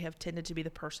historically have tended to be the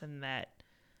person that,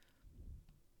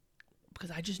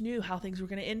 because I just knew how things were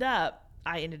going to end up,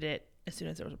 I ended it as soon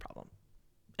as there was a problem.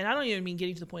 And I don't even mean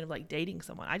getting to the point of like dating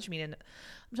someone. I just mean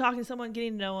I'm talking to someone,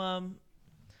 getting to know them.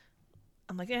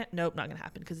 I'm like, nope, not going to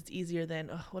happen, because it's easier than,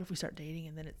 what if we start dating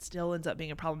and then it still ends up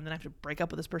being a problem? Then I have to break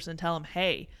up with this person and tell them,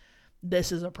 hey,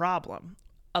 this is a problem.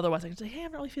 Otherwise I can say, hey,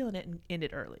 I'm not really feeling it, and end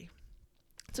it early.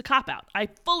 It's a cop-out. I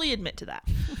fully admit to that.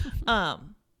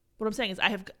 What I'm saying is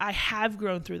I have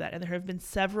grown through that, and there have been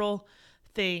several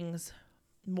things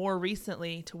more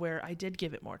recently to where I did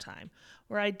give it more time,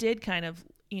 where I did kind of,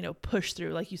 push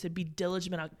through, like you said, be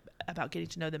diligent about getting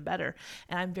to know them better.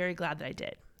 And I'm very glad that I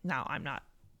did. Now, I'm not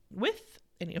with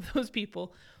any of those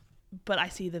people, but I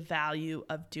see the value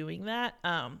of doing that.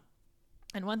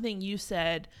 And one thing you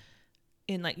said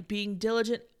in like being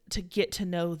diligent to get to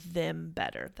know them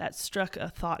better, that struck a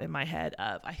thought in my head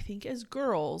of, I think as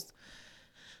girls,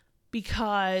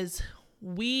 because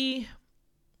we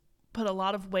put a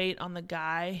lot of weight on the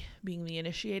guy being the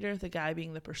initiator, the guy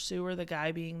being the pursuer, the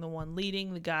guy being the one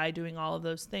leading, the guy doing all of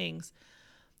those things.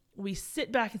 We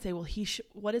sit back and say, well,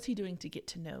 what is he doing to get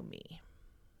to know me?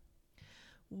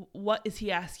 What is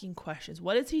he asking questions?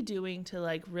 What is he doing to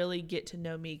like really get to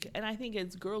know me? And I think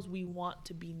as girls, we want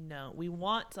to be known. We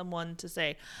want someone to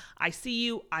say, I see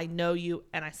you, I know you,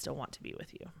 and I still want to be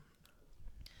with you.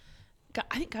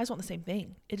 I think guys want the same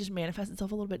thing. It just manifests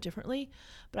itself a little bit differently.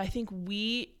 But I think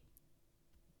we,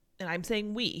 and I'm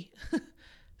saying we,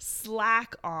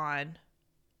 slack on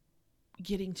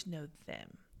getting to know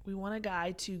them. We want a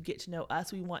guy to get to know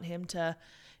us. We want him to,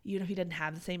 even if he doesn't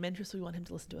have the same interests, we want him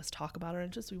to listen to us talk about our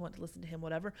interests. We want to listen to him,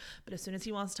 whatever. But as soon as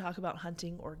he wants to talk about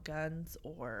hunting or guns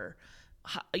or,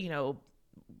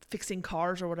 fixing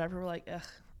cars or whatever, we're like, ugh,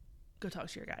 go talk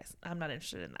to your guys. I'm not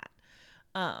interested in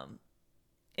that.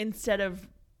 Instead of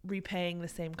repaying the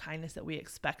same kindness that we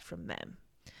expect from them.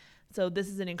 So this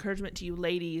is an encouragement to you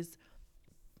ladies.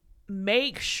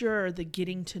 Make sure the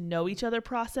getting to know each other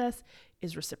process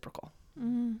is reciprocal.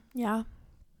 Yeah,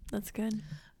 that's good.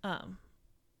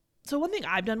 So one thing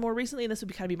I've done more recently, and this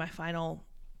would kind of be my final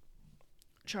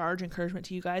encouragement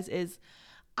to you guys, is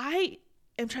I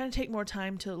am trying to take more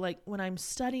time to, like, when I'm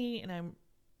studying and I'm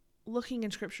looking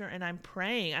in scripture and I'm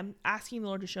praying, I'm asking the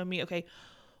Lord to show me, okay,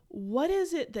 what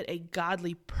is it that a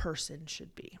godly person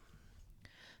should be?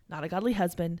 Not a godly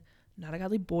husband, not a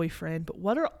godly boyfriend, but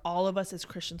what are all of us as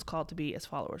Christians called to be as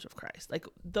followers of Christ? Like,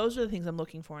 those are the things I'm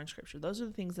looking for in scripture. Those are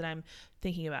the things that I'm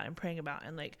thinking about and praying about.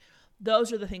 And like,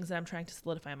 those are the things that I'm trying to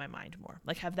solidify in my mind more,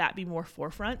 like have that be more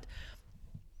forefront,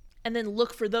 and then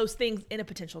look for those things in a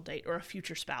potential date or a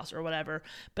future spouse or whatever,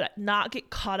 but not get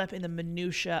caught up in the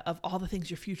minutia of all the things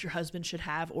your future husband should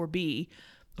have or be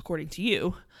according to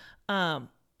you.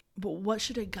 but what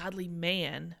should a godly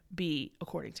man be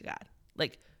according to God?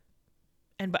 Like,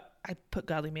 but I put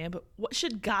godly man, but what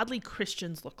should godly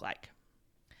Christians look like?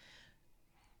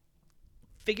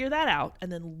 Figure that out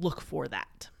and then look for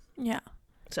that. Yeah.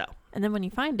 So. And then when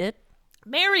you find it,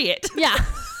 marry it. Yeah.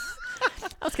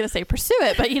 I was going to say pursue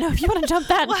it, but if you want to jump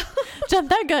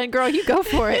that gun, girl, you go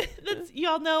for it.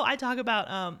 Y'all know I talk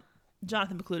about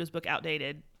Jonathan Pokluda's book,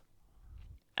 Outdated,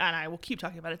 and I will keep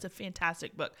talking about it. It's a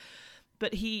fantastic book.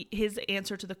 But his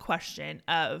answer to the question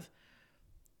of,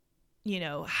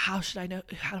 how do I know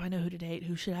who to date?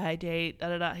 Who should I date? Da,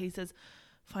 da, da. He says,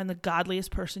 find the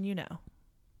godliest person you know.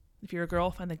 If you're a girl,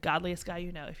 find the godliest guy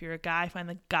you know. If you're a guy, find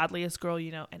the godliest girl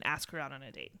you know and ask her out on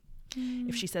a date.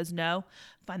 If she says no,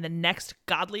 find the next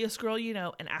godliest girl you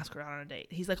know and ask her out on a date.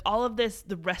 He's like, all of this,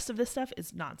 the rest of this stuff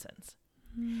is nonsense.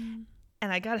 And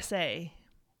I got to say,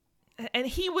 and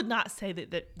he would not say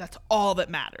that that's all that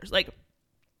matters. Like,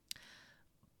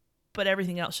 but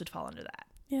everything else should fall under that.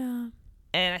 Yeah.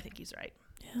 And I think he's right.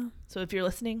 Yeah. So if you're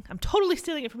listening, I'm totally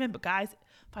stealing it from him. But guys,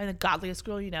 find the godliest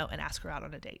girl you know and ask her out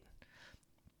on a date.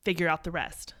 Figure out the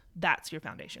rest. That's your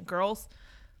foundation. Girls,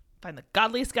 find the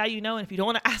godliest guy you know. And if you don't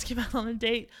want to ask him out on a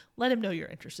date, let him know you're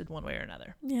interested one way or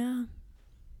another. Yeah.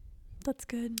 That's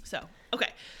good. So, okay.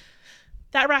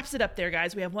 That wraps it up there,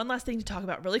 guys. We have one last thing to talk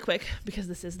about really quick because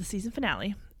this is the season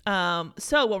finale.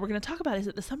 So what we're going to talk about is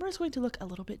that the summer is going to look a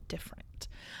little bit different.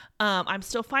 I'm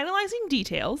still finalizing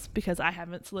details because I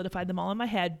haven't solidified them all in my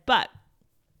head, but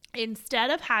instead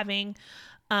of having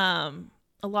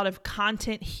a lot of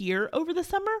content here over the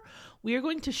summer, we are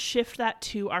going to shift that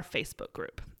to our Facebook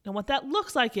group. And what that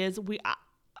looks like is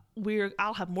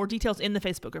I'll have more details in the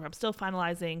Facebook group. I'm still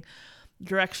finalizing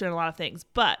direction and a lot of things,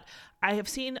 but I have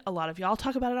seen a lot of y'all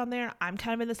talk about it on there. I'm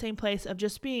kind of in the same place of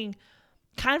just being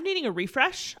kind of needing a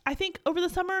refresh. I think over the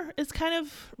summer is kind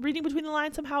of reading between the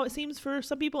lines somehow, it seems, for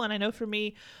some people. And I know for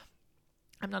me,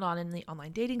 I'm not on any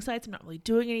online dating sites. I'm not really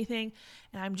doing anything.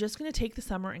 And I'm just going to take the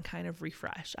summer and kind of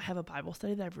refresh. I have a Bible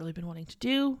study that I've really been wanting to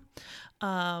do.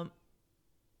 And,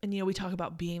 we talk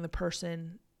about being the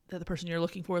person that the person you're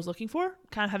looking for is looking for,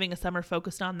 kind of having a summer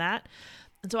focused on that.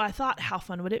 And so I thought, how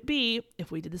fun would it be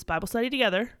if we did this Bible study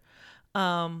together?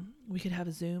 We could have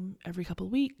a Zoom every couple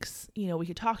of weeks. We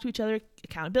could talk to each other,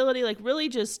 accountability, like really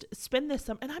just spend this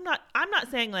summer. And I'm not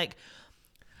saying like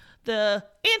the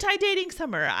anti-dating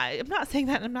summer. I'm not saying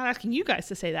that. And I'm not asking you guys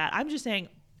to say that. I'm just saying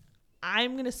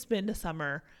I'm going to spend a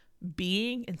summer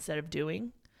being instead of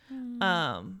doing.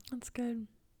 That's good.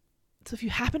 So if you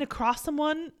happen to cross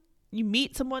someone, you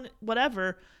meet someone,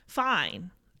 whatever,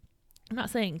 fine. I'm not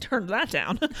saying turn that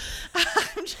down.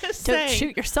 I'm just saying. Don't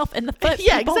shoot yourself in the foot.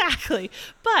 Yeah, people. Exactly.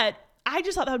 But I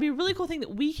just thought that would be a really cool thing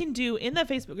that we can do in the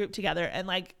Facebook group together. And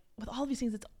like with all of these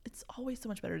things, it's always so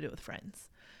much better to do it with friends.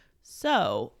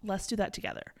 So let's do that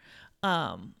together.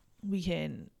 We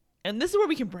can, and this is where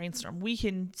we can brainstorm. We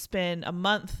can spend a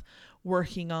month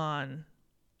working on,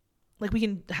 like we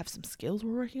can have some skills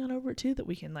we're working on over it too, that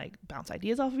we can like bounce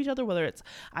ideas off of each other. Whether it's,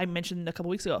 I mentioned a couple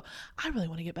weeks ago, I really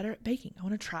want to get better at baking. I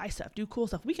want to try stuff, do cool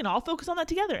stuff. We can all focus on that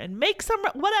together and make some,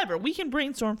 whatever. We can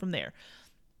brainstorm from there.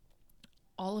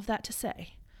 All of that to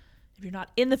say, if you're not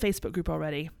in the Facebook group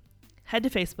already, head to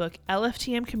Facebook,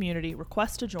 LFTM community,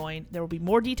 request to join. There will be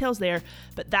more details there,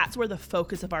 but that's where the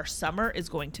focus of our summer is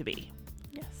going to be.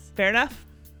 Yes. Fair enough?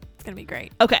 It's going to be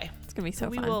great. Okay. It's going to be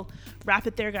so fun. We will wrap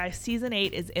it there, guys. Season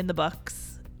 8 is in the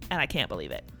books, and I can't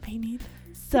believe it. Me neither.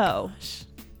 So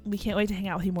we can't wait to hang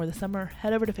out with you more this summer.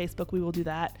 Head over to Facebook. We will do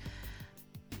that.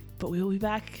 But we will be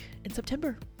back in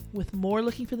September with more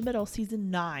Looking for the Middle,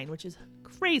 season 9, which is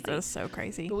crazy. That is so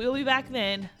crazy. But we will be back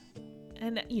then.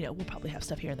 And, we'll probably have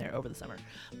stuff here and there over the summer.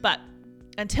 But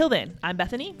until then, I'm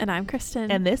Bethany. And I'm Kristen.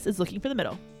 And this is Looking for the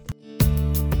Middle.